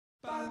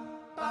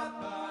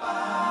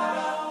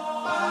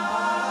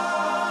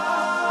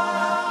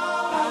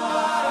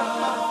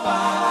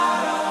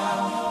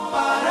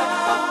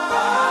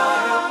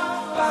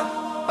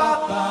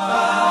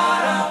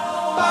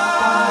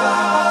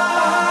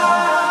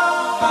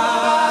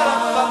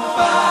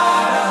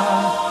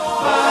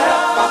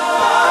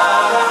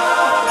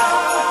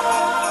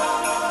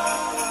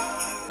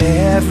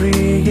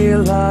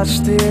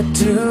lasted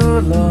too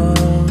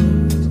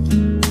long.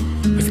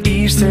 With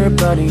Easter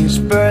bunnies,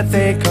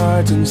 birthday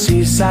cards, and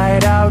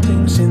seaside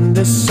outings in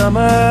the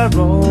summer,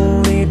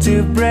 only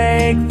to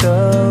break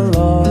the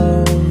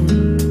law.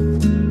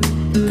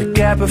 The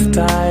gap of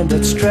time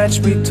that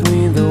stretched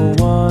between the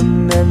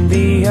one and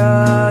the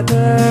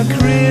other.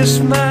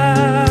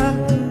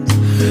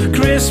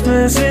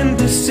 Christmas in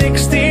the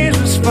 60s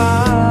was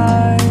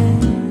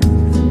fine,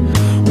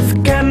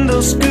 with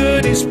candles,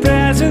 goodies,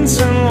 presents,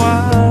 and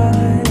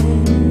wine.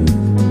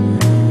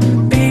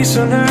 Peace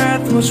on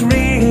earth was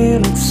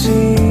real, it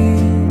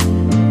seemed,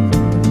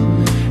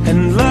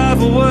 and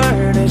love a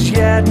word as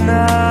yet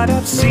not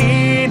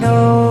obscene.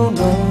 Oh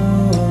no.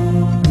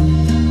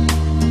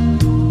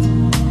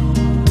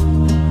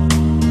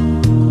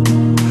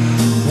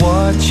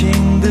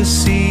 Watching the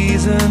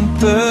season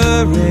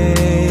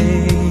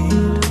parade,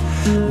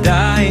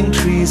 dying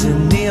trees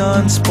and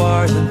neon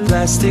spars and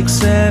plastic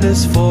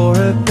Santas for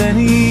a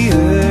penny,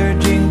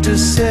 urging to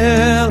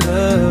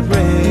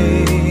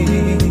celebrate.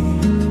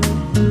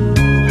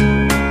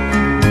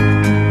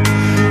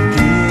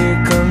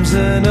 Here comes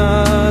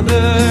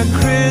another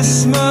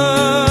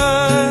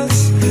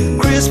Christmas.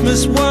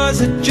 Christmas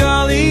was a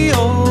jolly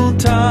old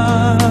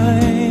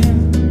time,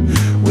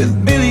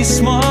 with Billy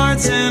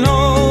Smarts and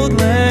Old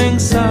Lang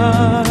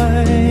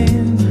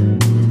Syne.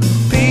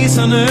 Peace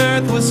on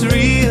earth was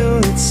real,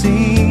 it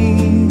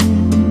seemed,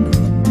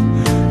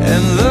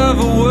 and love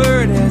a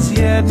word as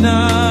yet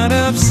not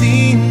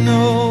obscene.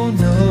 No,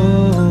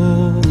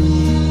 no.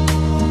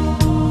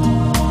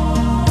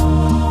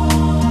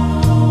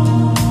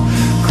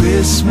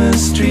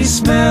 Christmas tree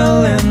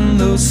smell and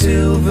those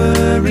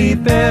silvery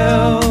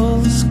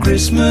bells.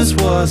 Christmas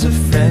was a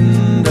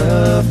friend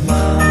of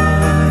mine.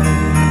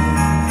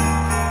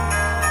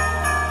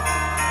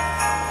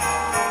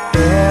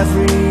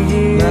 Every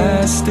year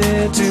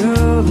lasted too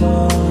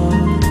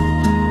long,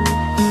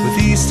 with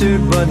Easter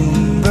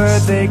bunny,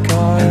 birthday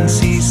card, and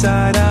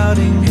seaside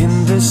outing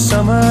in the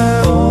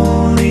summer,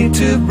 only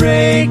to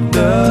break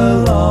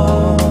the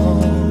law.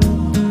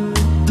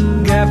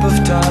 Gap of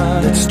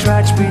time that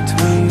stretched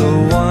between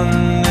the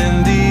one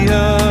and the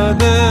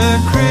other.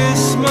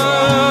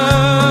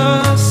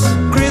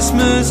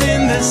 Christmas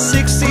in the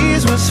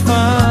 60s was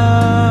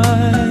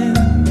fine,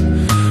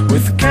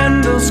 with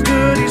candles,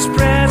 goodies,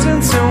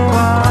 presents, and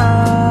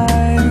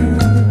wine.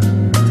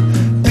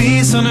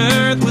 Peace on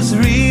earth was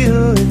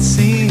real, it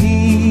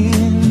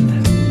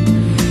seemed,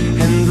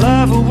 and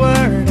love a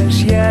word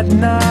as yet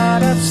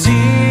not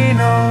obscene.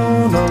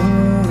 Oh no.